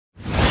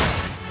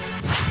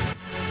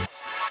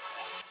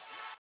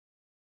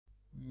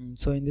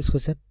So in this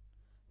question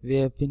we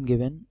have been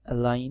given a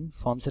line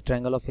forms a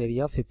triangle of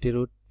area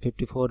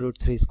 54 root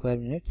 3 square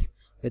units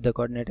with the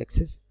coordinate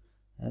axis,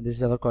 and this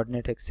is our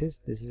coordinate axis,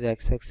 this is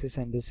x-axis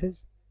and this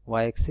is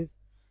y-axis,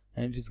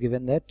 and it is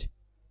given that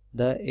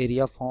the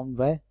area formed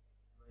by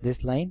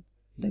this line,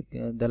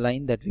 the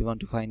line that we want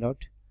to find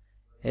out,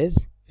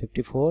 is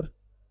 54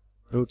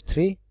 root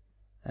 3,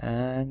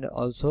 and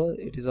also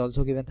it is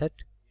also given that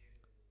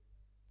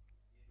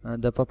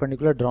the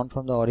perpendicular drawn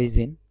from the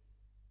origin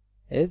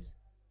is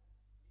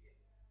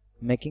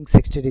making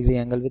 60-degree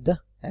angle with the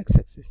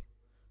x-axis.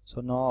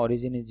 So now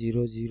origin is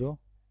 0 0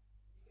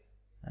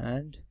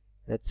 and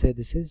let's say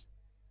this is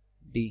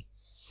D.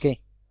 Okay,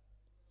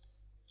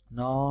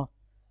 now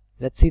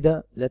let's say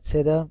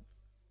the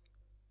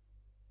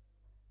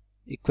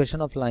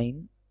equation of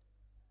line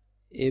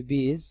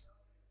AB is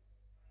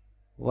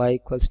y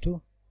equals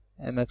to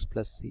mx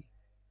plus c,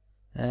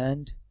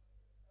 and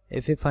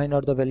if we find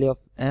out the value of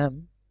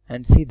m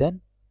and c,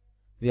 then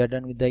we are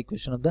done with the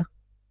equation of the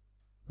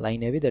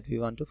line AB that we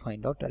want to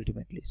find out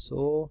ultimately.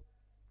 So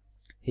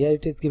here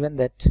it is given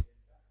that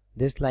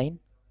this line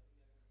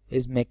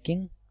is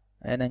making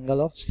an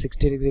angle of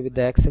 60 degree with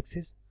the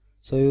x-axis.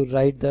 So you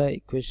write the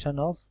equation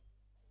of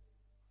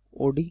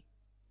OD.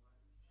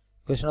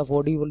 Equation of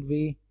OD will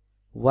be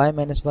y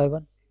minus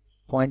y1,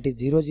 point is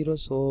 0 0,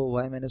 so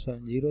y minus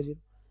y1 0 0.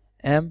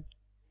 M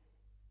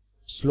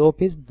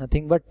slope is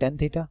nothing but tan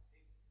theta,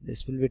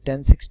 this will be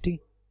tan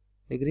 60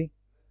 degree,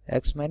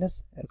 x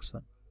minus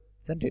x1,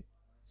 isn't it?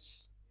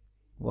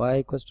 Y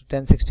equals to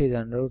tan 60 is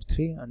under root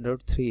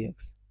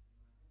 3x.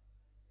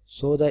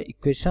 So the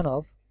equation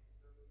of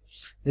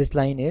this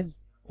line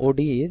is OD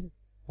is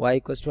y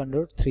equals to under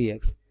root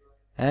 3x,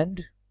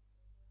 and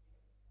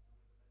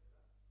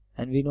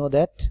we know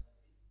that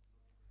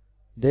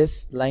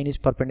this line is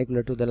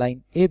perpendicular to the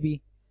line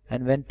AB,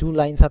 and when two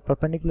lines are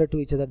perpendicular to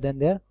each other, then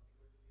their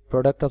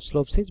product of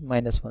slopes is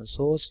 -1.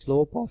 So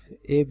slope of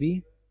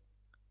AB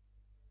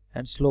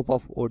and slope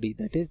of OD,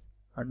 that is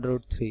under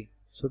root 3,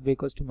 should be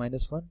equals to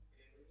 -1.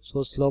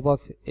 So slope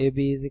of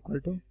AB is equal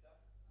to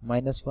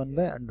 -1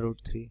 by under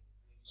root 3.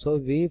 So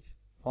we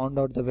found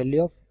out the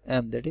value of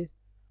m, that is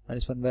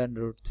 -1 by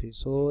under root 3.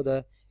 So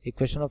the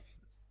equation of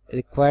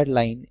required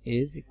line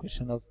is,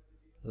 equation of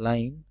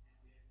line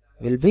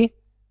will be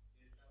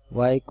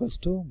y equals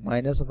to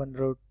minus of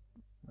under root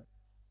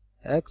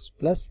x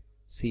plus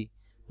c.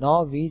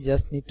 Now we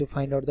just need to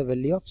find out the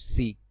value of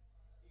c.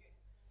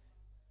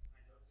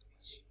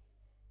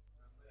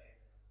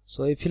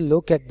 So if you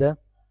look at the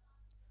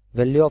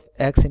value of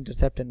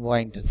x-intercept and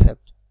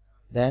y-intercept,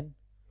 then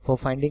for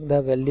finding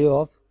the value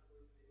of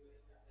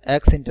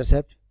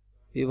x-intercept,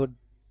 we would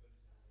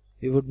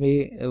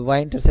be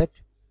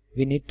y-intercept,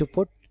 we need to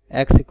put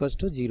x equals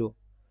to 0.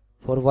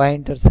 For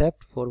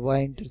y-intercept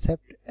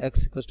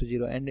x equals to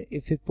 0, and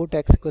if we put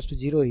x equals to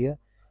 0 here,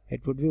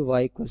 it would be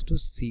y equals to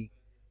c.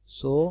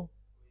 So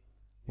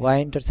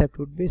y-intercept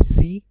would be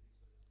c.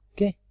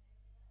 Okay,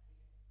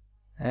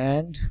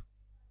 and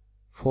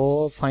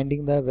for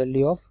finding the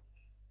value of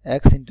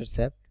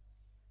x-intercept,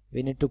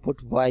 we need to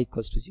put y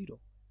equals to 0.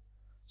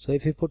 So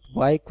if we put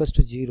y equals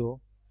to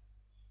 0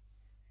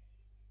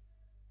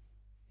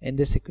 in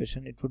this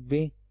equation, it would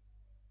be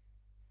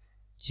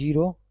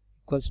 0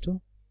 equals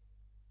to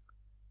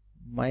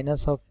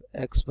minus of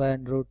x by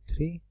under root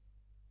 3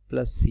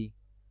 plus c.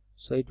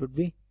 So it would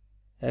be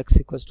x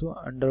equals to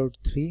under root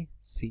 3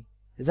 c,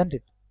 isn't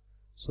it?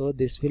 So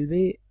this will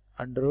be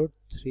under root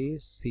 3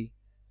 c,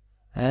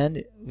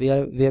 and we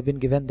have been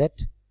given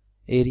that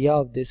area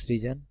of this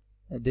region,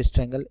 this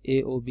triangle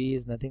AOB,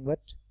 is nothing but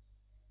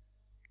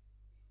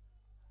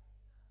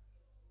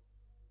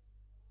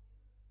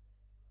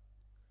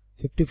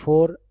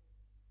 (54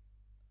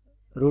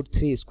 root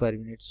 3 square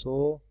units).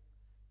 So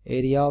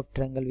area of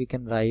triangle we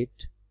can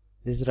write,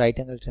 this is right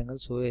angle triangle,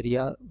 so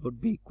area would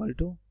be equal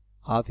to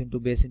half into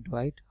base into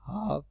height,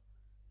 half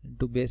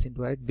into base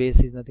into height.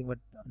 Base is nothing but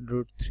under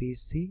root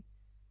 3c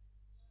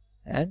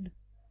and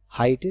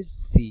height is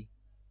c.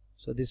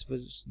 So this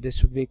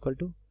should be equal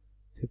to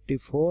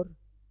 54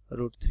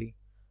 root 3.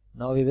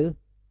 Now we will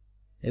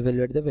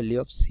evaluate the value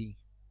of c.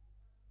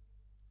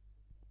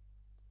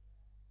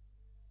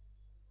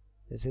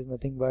 This is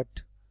nothing but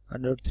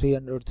under root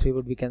 3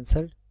 would be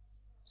cancelled.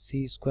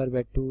 C square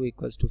by 2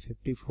 equals to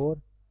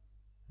 54,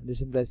 and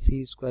this implies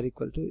c square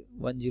equal to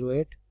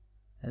 108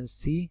 and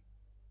c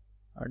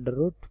under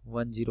root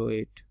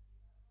 108.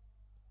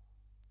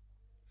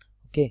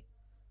 Okay,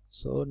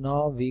 so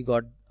now we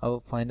got our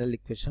final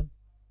equation,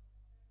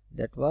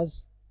 that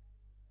was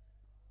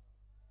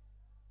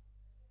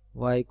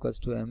y equals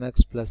to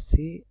mx plus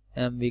c.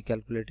 M we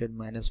calculated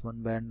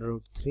 -1 by under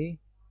root 3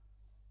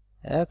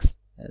 x,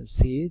 and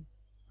c is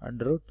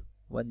under root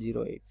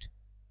 108.